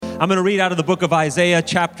I'm going to read out of the book of Isaiah,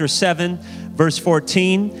 chapter 7, verse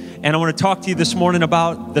 14. And I want to talk to you this morning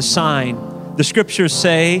about the sign. The scriptures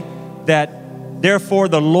say that, therefore,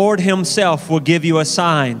 the Lord himself will give you a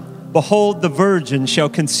sign. Behold, the virgin shall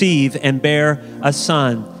conceive and bear a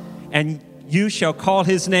son, and you shall call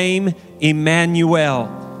his name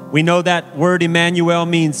Emmanuel. We know that word Emmanuel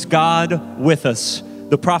means God with us.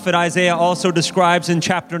 The prophet Isaiah also describes in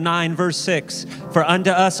chapter 9, verse 6, for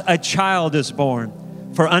unto us a child is born,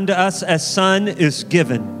 for unto us a son is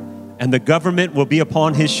given, and the government will be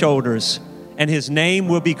upon his shoulders, and his name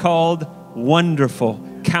will be called Wonderful,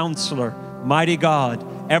 Counselor, Mighty God,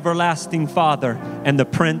 Everlasting Father, and the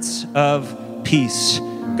Prince of Peace.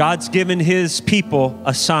 God's given his people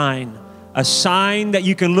a sign that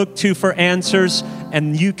you can look to for answers,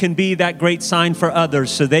 and you can be that great sign for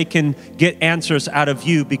others so they can get answers out of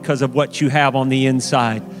you because of what you have on the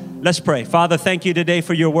inside. Let's pray. Father, thank you today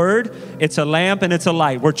for your word. It's a lamp and it's a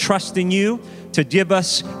light. We're trusting you to give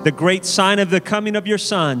us the great sign of the coming of your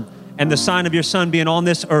Son and the sign of your Son being on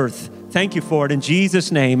this earth. Thank you for it in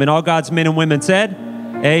Jesus' name. And all God's men and women said,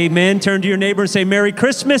 amen. Turn to your neighbor and say, Merry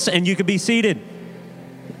Christmas, and you can be seated.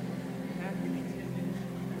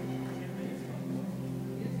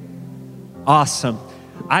 Awesome.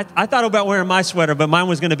 I thought about wearing my sweater, but mine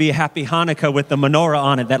was going to be Happy Hanukkah with the menorah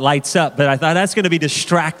on it that lights up. But I thought that's going to be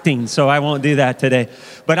distracting, so I won't do that today.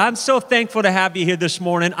 But I'm so thankful to have you here this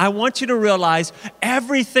morning. I want you to realize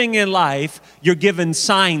everything in life you're given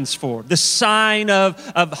signs for. The sign of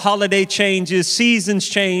holiday changes, seasons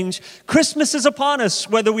change. Christmas is upon us,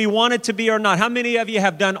 whether we want it to be or not. How many of you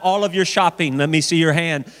have done all of your shopping? Let me see your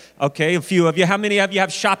hand. Okay, a few of you. How many of you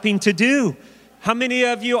have shopping to do? How many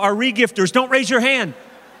of you are regifters? Don't raise your hand.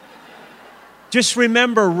 Just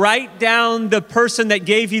remember, write down the person that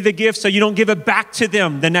gave you the gift so you don't give it back to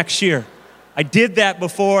them the next year. I did that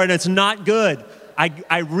before, and it's not good.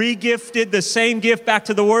 I re-gifted the same gift back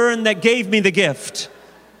to the one that gave me the gift.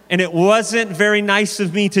 And it wasn't very nice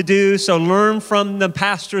of me to do, so learn from the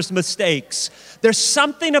pastor's mistakes. There's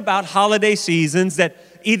something about holiday seasons that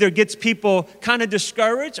either gets people kind of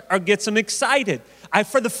discouraged or gets them excited.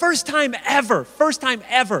 For the first time ever,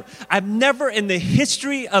 I've never in the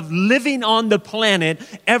history of living on the planet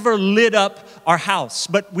ever lit up our house.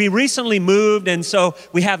 But we recently moved, and so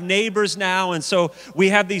we have neighbors now, and so we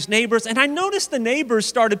have these neighbors. And I noticed the neighbors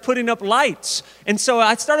started putting up lights. And so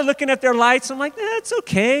I started looking at their lights. I'm like, it's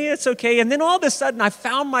okay. And then all of a sudden, I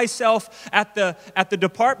found myself at the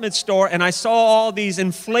department store, and I saw all these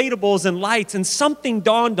inflatables and lights, and something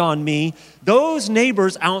dawned on me. Those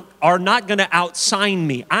neighbors are not going to outsign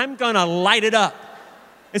me. I'm going to light it up.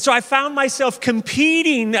 And so I found myself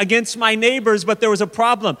competing against my neighbors, but there was a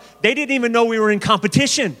problem. They didn't even know we were in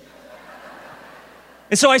competition.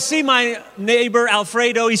 And so I see my neighbor,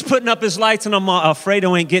 Alfredo. He's putting up his lights, and I'm like,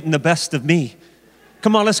 Alfredo ain't getting the best of me.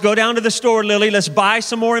 Come on, let's go down to the store, Lily. Let's buy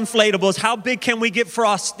some more inflatables. How big can we get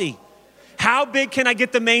Frosty? How big can I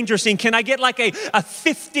get the manger scene? Can I get like a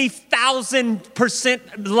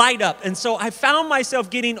 50,000% light up? And so I found myself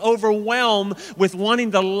getting overwhelmed with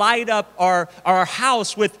wanting to light up our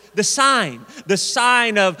house with the sign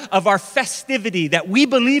of our festivity, that we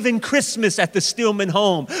believe in Christmas at the Stillman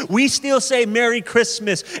home. We still say Merry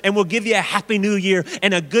Christmas, and we'll give you a Happy New Year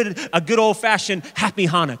and a good old-fashioned Happy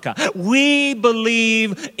Hanukkah. We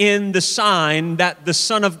believe in the sign that the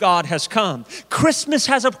Son of God has come. Christmas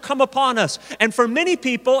has come upon us. And for many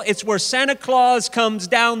people, it's where Santa Claus comes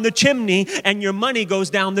down the chimney and your money goes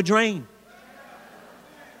down the drain.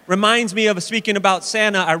 Reminds me of speaking about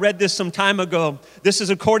Santa. I read this some time ago. This is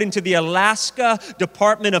according to the Alaska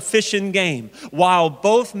Department of Fish and Game. While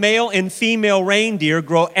both male and female reindeer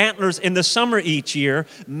grow antlers in the summer each year,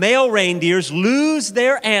 male reindeers lose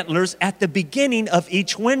their antlers at the beginning of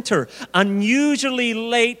each winter, unusually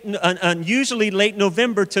late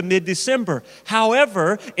November to mid-December.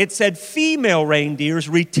 However, it said female reindeers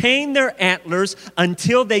retain their antlers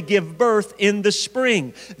until they give birth in the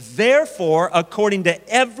spring. Therefore, according to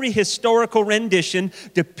every historical rendition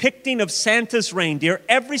depicting of Santa's reindeer,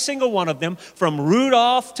 every single one of them, from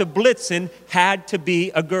Rudolph to Blitzen, had to be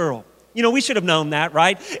a girl. You know, we should have known that,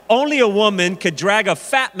 right? Only a woman could drag a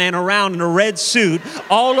fat man around in a red suit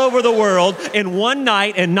all over the world in one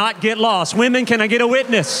night and not get lost. Women, can I get a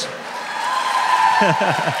witness?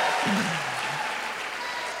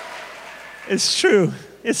 It's true.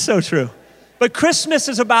 It's so true. But Christmas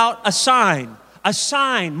is about a sign A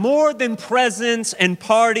sign, more than presents and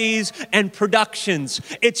parties and productions.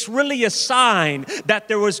 It's really a sign that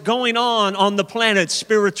there was going on the planet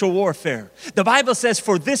spiritual warfare. The Bible says,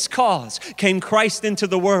 for this cause came Christ into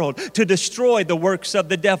the world, to destroy the works of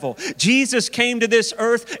the devil. Jesus came to this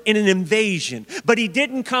earth in an invasion, but he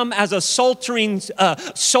didn't come as a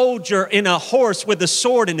soldier in a horse with a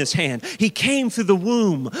sword in his hand. He came through the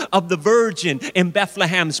womb of the virgin in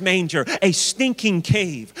Bethlehem's manger, a stinking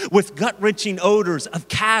cave with gut-wrenching odors of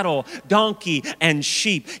cattle, donkey, and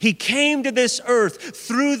sheep. He came to this earth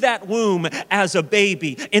through that womb as a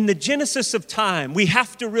baby. In the Genesis of time, we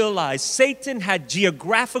have to realize Satan had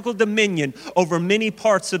geographical dominion over many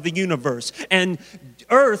parts of the universe, and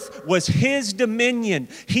earth was his dominion.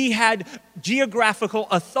 He had geographical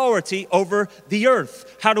authority over the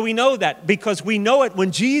earth. How do we know that? Because we know it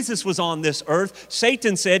when Jesus was on this earth.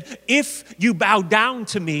 Satan said, if you bow down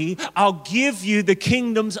to me, I'll give you the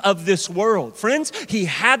kingdoms of this world. Friends, he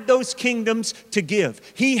had those kingdoms to give.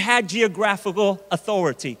 He had geographical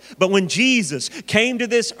authority. But when Jesus came to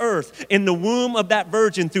this earth in the womb of that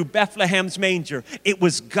virgin through Bethlehem's manger, it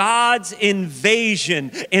was God's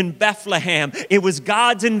invasion in Bethlehem. It was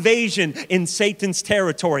God's invasion in Satan's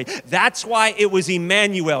territory. That's why it was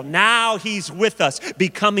Emmanuel. Now he's with us,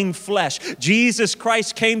 becoming flesh. Jesus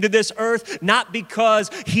Christ came to this earth not because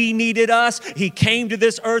he needed us. He came to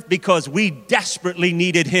this earth because we desperately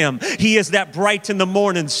needed him. He is that bright in the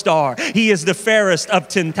morning star. He is the fairest of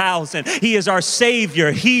 10,000. He is our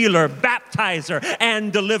Savior, healer, baptizer,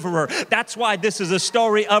 and deliverer. That's why this is a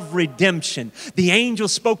story of redemption. The angel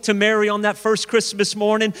spoke to Mary on that first Christmas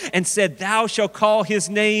morning and said, thou shalt call his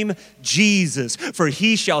name Jesus, for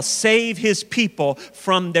he shall save his people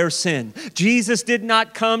from their sin. Jesus did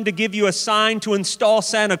not come to give you a sign to install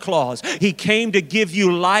Santa Claus. He came to give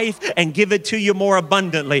you life and give it to you more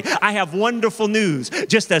abundantly. I have wonderful news.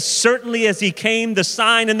 Just as certainly as he came the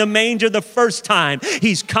sign in the manger the first time,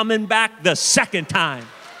 he's coming back the second time.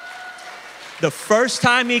 The first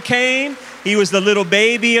time he came, he was the little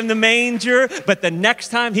baby in the manger, but the next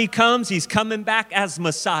time he comes, he's coming back as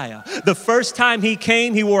Messiah. The first time he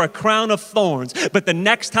came, he wore a crown of thorns, but the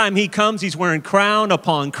next time he comes, he's wearing crown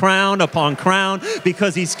upon crown upon crown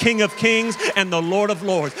because he's King of Kings and the Lord of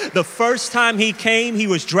Lords. The first time he came, he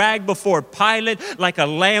was dragged before Pilate like a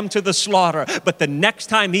lamb to the slaughter, but the next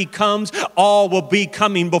time he comes, all will be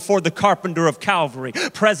coming before the carpenter of Calvary.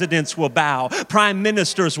 Presidents will bow, prime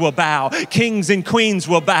ministers will bow, kings and queens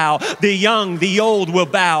will bow, the young, the old will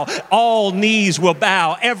bow, all knees will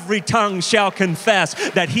bow, every tongue shall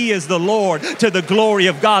confess that he is the Lord to the glory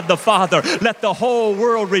of God the Father. Let the whole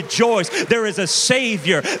world rejoice. There is a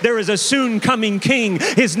Savior. There is a soon coming King.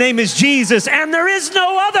 His name is Jesus, and there is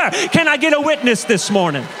no other. Can I get a witness this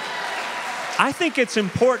morning? I think it's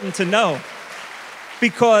important to know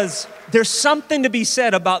because there's something to be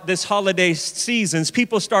said about this holiday seasons.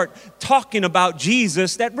 People start talking about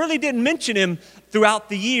Jesus that really didn't mention him throughout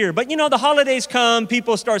the year. But you know, the holidays come,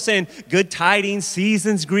 people start saying good tidings,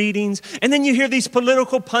 seasons, greetings. And then you hear these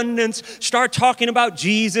political pundits start talking about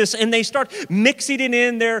Jesus and they start mixing it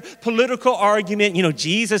in their political argument. You know,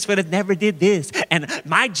 Jesus would have never did this and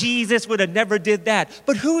my Jesus would have never did that.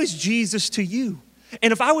 But who is Jesus to you?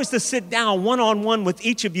 And if I was to sit down one-on-one with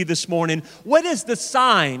each of you this morning, what is the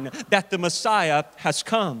sign that the Messiah has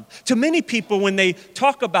come? To many people, when they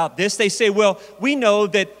talk about this, they say, well, we know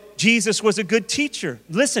that Jesus was a good teacher.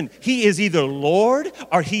 Listen, he is either Lord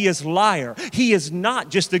or he is liar. He is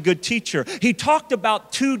not just a good teacher. He talked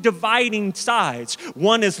about two dividing sides.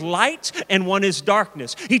 One is light and one is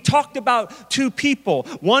darkness. He talked about two people,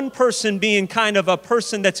 one person being kind of a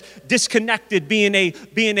person that's disconnected, being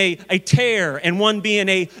a tare, and one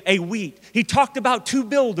being a wheat. He talked about two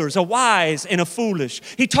builders, a wise and a foolish.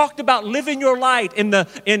 He talked about living your light in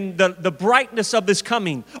the brightness of his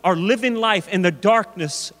coming or living life in the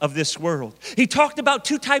darkness of this world. He talked about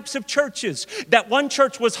two types of churches, that one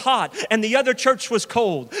church was hot and the other church was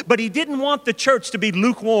cold. But he didn't want the church to be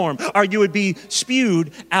lukewarm or you would be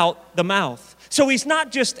spewed out the mouth. So he's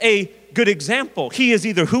not just a good example. He is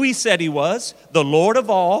either who he said he was, the Lord of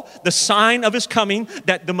all, the sign of his coming,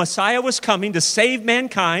 that the Messiah was coming to save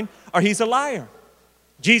mankind, or he's a liar.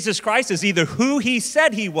 Jesus Christ is either who he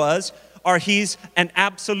said he was or he's an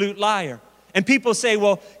absolute liar. And people say,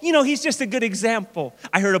 well, he's just a good example.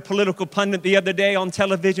 I heard a political pundit the other day on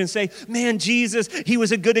television say, man, Jesus, he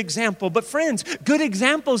was a good example. But friends, good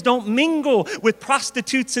examples don't mingle with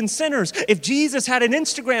prostitutes and sinners. If Jesus had an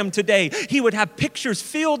Instagram today, he would have pictures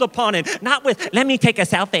filled upon it, not with, let me take a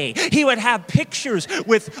selfie. He would have pictures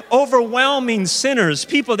with overwhelming sinners,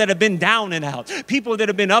 people that have been down and out, people that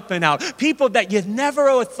have been up and out, people that you'd never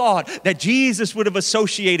have thought that Jesus would have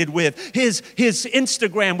associated with. His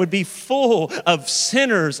Instagram would be full of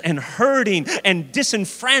sinners and hurting and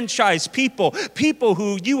disenfranchised people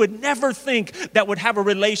who you would never think that would have a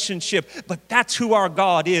relationship, but that's who our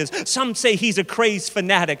God is. Some say he's a crazed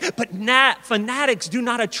fanatic, but fanatics do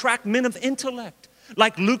not attract men of intellect.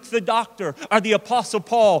 Like Luke the doctor or the Apostle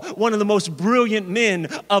Paul, one of the most brilliant men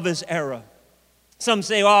of his era. Some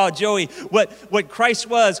say, oh, Joey, what Christ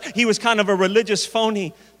was, he was kind of a religious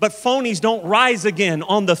phony, but phonies don't rise again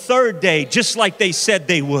on the third day, just like they said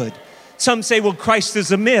they would. Some say, well, Christ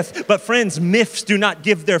is a myth. But friends, myths do not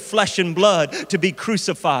give their flesh and blood to be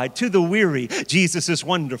crucified. To the weary, Jesus is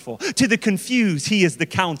wonderful. To the confused, he is the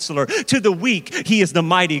counselor. To the weak, he is the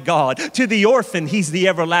mighty God. To the orphan, he's the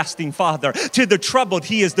everlasting Father. To the troubled,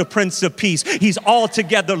 he is the Prince of Peace. He's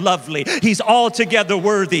altogether lovely. He's altogether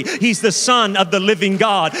worthy. He's the Son of the living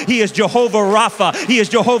God. He is Jehovah Rapha. He is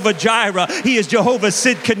Jehovah Jireh. He is Jehovah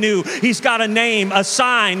Sidkenu. He's got a name, a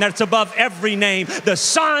sign that's above every name. The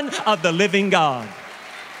Son of the living God.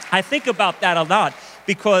 I think about that a lot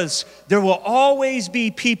because there will always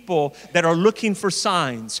be people that are looking for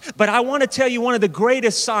signs. But I want to tell you one of the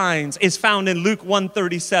greatest signs is found in Luke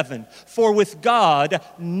 1:37. For with God,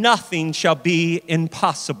 nothing shall be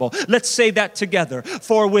impossible. Let's say that together.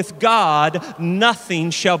 For with God, nothing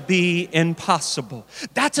shall be impossible.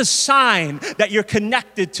 That's a sign that you're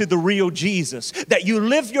connected to the real Jesus, that you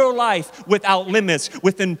live your life without limits,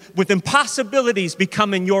 with impossibilities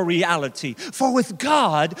becoming your reality. For with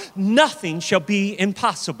God, nothing shall be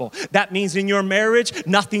impossible. That means in your marriage,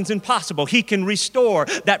 nothing's impossible. He can restore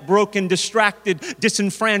that broken, distracted,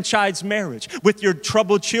 disenfranchised marriage. With your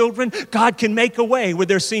troubled children, God can make a way where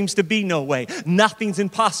there seems to be no way. Nothing's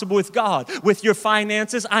impossible with God. With your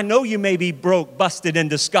finances, I know you may be broke, busted, and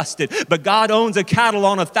disgusted, but God owns a cattle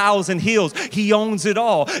on 1,000 hills. He owns it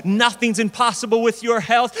all. Nothing's impossible with your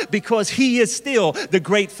health because he is still the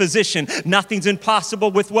great physician. Nothing's impossible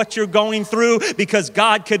with what you're going through because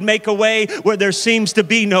God could make a way where there seems to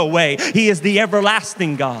be no way. He is the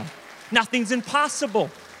everlasting God. Nothing's impossible.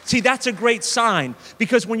 See, that's a great sign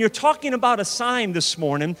because when you're talking about a sign this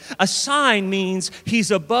morning, a sign means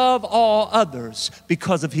he's above all others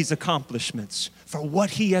because of his accomplishments, for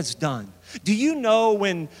what he has done. Do you know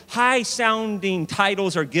when high-sounding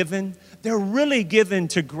titles are given, they're really given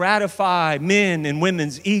to gratify men and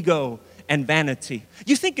women's ego and vanity?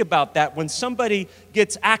 You think about that when somebody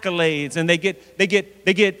gets accolades and they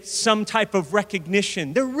get some type of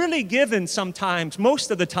recognition. They're really given sometimes, most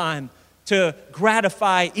of the time, to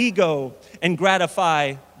gratify ego and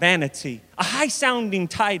gratify vanity. A high-sounding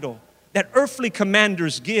title that earthly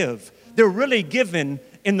commanders give, they're really given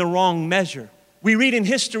in the wrong measure. We read in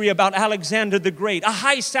history about Alexander the Great, a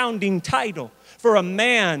high-sounding title for a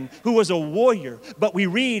man who was a warrior, but we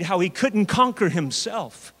read how he couldn't conquer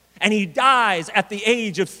himself. And he dies at the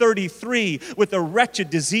age of 33 with a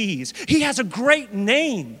wretched disease. He has a great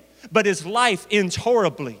name, but his life ends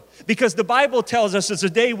horribly. Because the Bible tells us it's the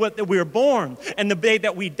day that we're born and the day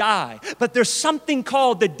that we die. But there's something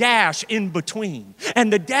called the dash in between.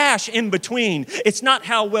 And the dash in between, it's not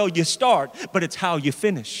how well you start, but it's how you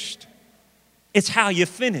finished. It's how you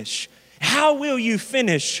finish. How will you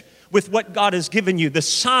finish with what God has given you, the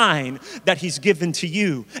sign that he's given to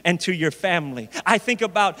you and to your family? I think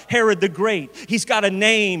about Herod the Great. He's got a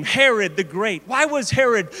name, Herod the Great. Why was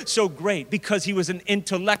Herod so great? Because he was an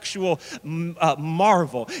intellectual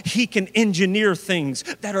marvel. He can engineer things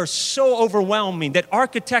that are so overwhelming that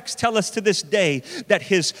architects tell us to this day that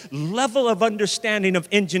his level of understanding of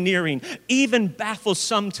engineering even baffles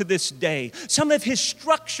some to this day. Some of his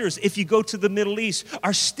structures, if you go to the Middle East,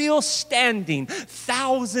 are still standing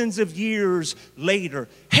thousands of years later.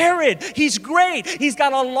 Herod, he's great. He's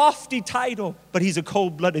got a lofty title, but he's a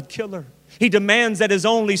cold-blooded killer. He demands that his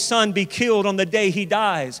only son be killed on the day he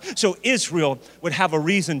dies, so Israel would have a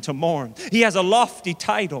reason to mourn. He has a lofty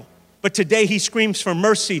title, but today he screams for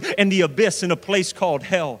mercy in the abyss in a place called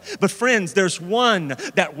hell. But friends, there's one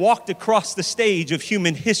that walked across the stage of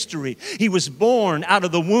human history. He was born out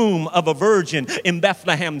of the womb of a virgin in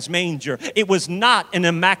Bethlehem's manger. It was not an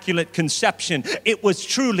immaculate conception. It was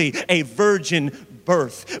truly a virgin birth.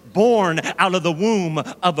 birth, born out of the womb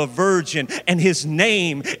of a virgin, and his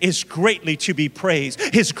name is greatly to be praised.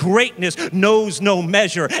 His greatness knows no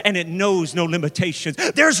measure, and it knows no limitations.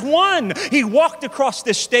 There's one. He walked across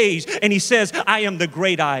this stage, and he says, I am the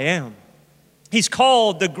great I am. He's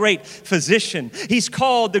called the great physician. He's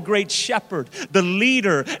called the great shepherd, the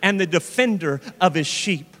leader and the defender of his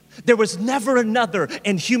sheep. There was never another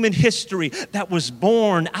in human history that was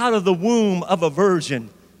born out of the womb of a virgin,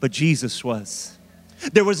 but Jesus was.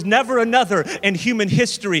 There was never another in human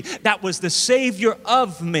history that was the Savior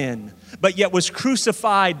of men, but yet was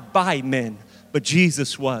crucified by men. But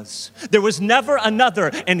Jesus was. There was never another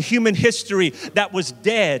in human history that was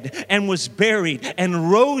dead and was buried and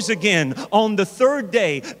rose again on the third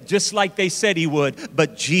day, just like they said he would,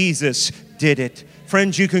 but Jesus did it.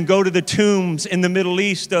 Friends, you can go to the tombs in the Middle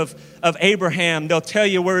East of Abraham. They'll tell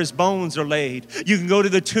you where his bones are laid. You can go to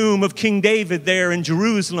the tomb of King David there in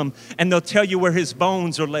Jerusalem, and they'll tell you where his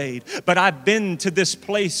bones are laid. But I've been to this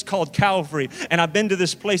place called Calvary, and I've been to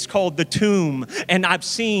this place called the tomb, and I've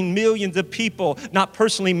seen millions of people, not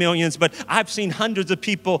personally millions, but I've seen hundreds of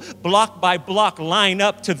people block by block line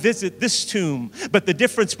up to visit this tomb. But the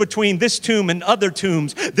difference between this tomb and other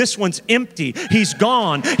tombs, this one's empty. He's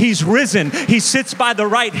gone. He's risen. He sits by the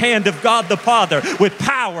right hand of God the Father with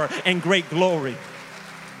power and great glory.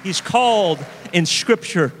 He's called in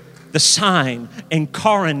Scripture the sign,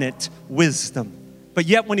 incarnate wisdom. But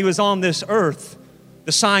yet when he was on this earth,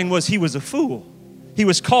 the sign was he was a fool. He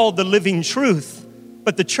was called the living truth.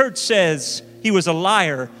 But the church says he was a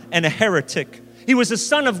liar and a heretic. He was a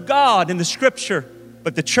son of God in the Scripture.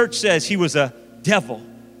 But the church says he was a devil,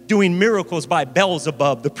 doing miracles by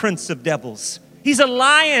Beelzebub, the prince of devils. He's a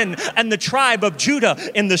lion and the tribe of Judah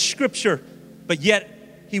in the Scripture, but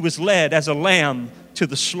yet he was led as a lamb to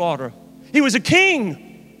the slaughter. He was a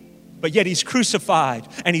king, but yet he's crucified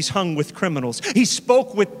and he's hung with criminals. He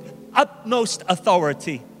spoke with utmost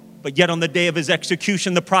authority, but yet on the day of his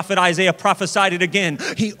execution, the prophet Isaiah prophesied it again.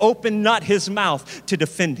 He opened not his mouth to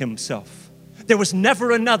defend himself. There was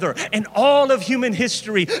never another in all of human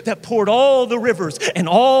history that poured all the rivers and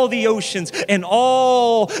all the oceans and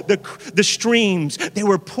all the streams. They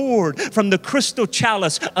were poured from the crystal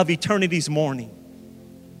chalice of eternity's morning.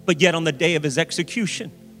 But yet on the day of his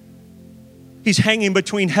execution, he's hanging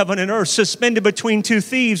between heaven and earth, suspended between two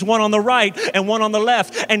thieves, one on the right and one on the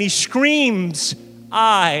left. And he screams,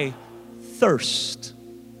 I thirst.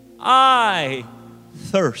 I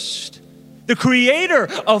thirst. The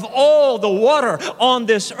creator of all the water on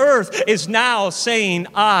this earth is now saying,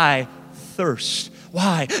 I thirst.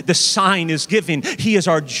 Why? The sign is given. He is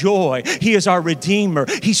our joy. He is our Redeemer.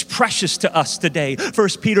 He's precious to us today. 1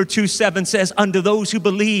 Peter 2:7 says, unto those who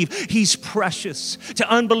believe, he's precious. To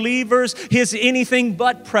unbelievers, he is anything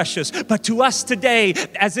but precious. But to us today,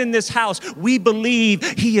 as in this house, we believe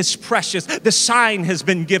he is precious. The sign has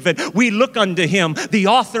been given. We look unto him, the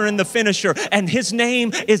author and the finisher, and his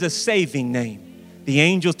name is a saving name. The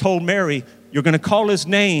angel told Mary, you're going to call his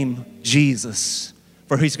name Jesus,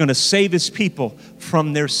 for he's going to save his people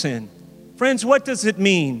from their sin. Friends, what does it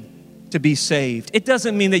mean to be saved? It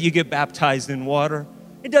doesn't mean that you get baptized in water.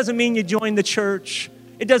 It doesn't mean you join the church.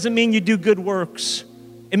 It doesn't mean you do good works.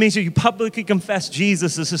 It means that you publicly confess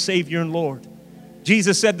Jesus as the Savior and Lord.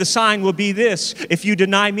 Jesus said the sign will be this: if you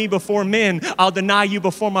deny me before men, I'll deny you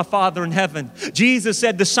before my Father in heaven. Jesus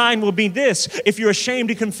said the sign will be this: if you're ashamed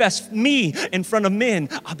to confess me in front of men,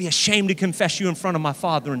 I'll be ashamed to confess you in front of my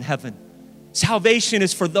Father in heaven. Salvation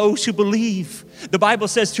is for those who believe. The Bible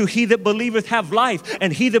says, to he that believeth have life,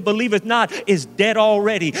 and he that believeth not is dead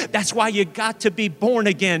already. That's why you got to be born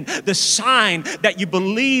again. The sign that you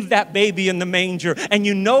believe that baby in the manger, and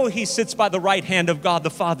you know he sits by the right hand of God the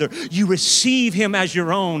Father. You receive him as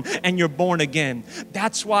your own, and you're born again.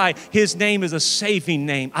 That's why his name is a saving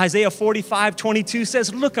name. Isaiah 45:22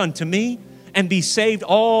 says, look unto me and be saved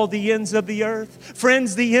all the ends of the earth.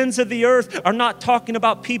 Friends, the ends of the earth are not talking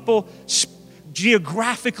about people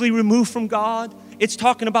geographically removed from God. It's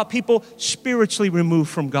talking about people spiritually removed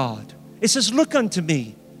from God. It says, look unto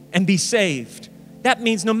me and be saved. That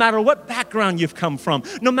means no matter what background you've come from,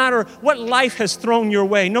 no matter what life has thrown your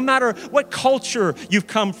way, no matter what culture you've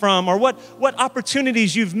come from, or what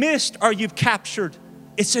opportunities you've missed or you've captured,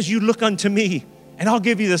 it says, you look unto me and I'll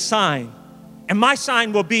give you the sign. And my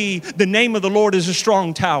sign will be, the name of the Lord is a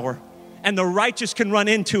strong tower, and the righteous can run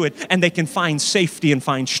into it and they can find safety and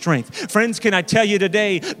find strength. Friends, can I tell you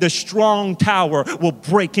today, the strong tower will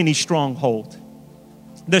break any stronghold.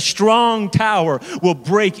 The strong tower will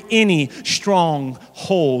break any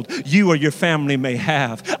stronghold you or your family may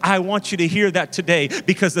have. I want you to hear that today,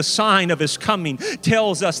 because the sign of his coming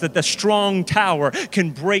tells us that the strong tower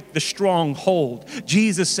can break the stronghold.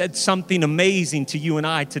 Jesus said something amazing to you and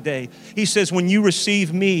I today. He says, when you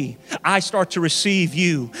receive me, I start to receive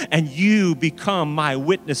you, and you become my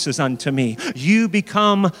witnesses unto me. You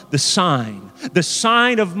become the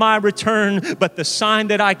sign of my return, but the sign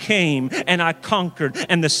that I came and I conquered,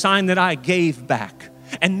 and the sign that I gave back.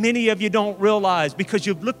 And many of you don't realize, because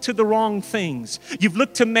you've looked to the wrong things. You've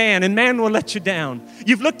looked to man, and man will let you down.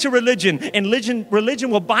 You've looked to religion, and religion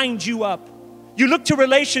will bind you up. You look to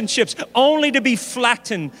relationships only to be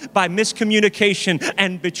flattened by miscommunication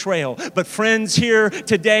and betrayal. But friends, here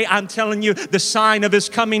today, I'm telling you, the sign of his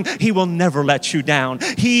coming, he will never let you down.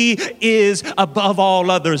 He is above all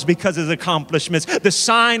others because of his accomplishments. The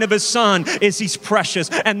sign of his son is he's precious.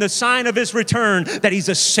 And the sign of his return, that he's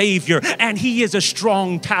a savior. And he is a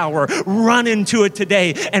strong tower. Run into it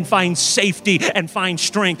today and find safety and find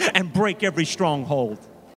strength and break every stronghold.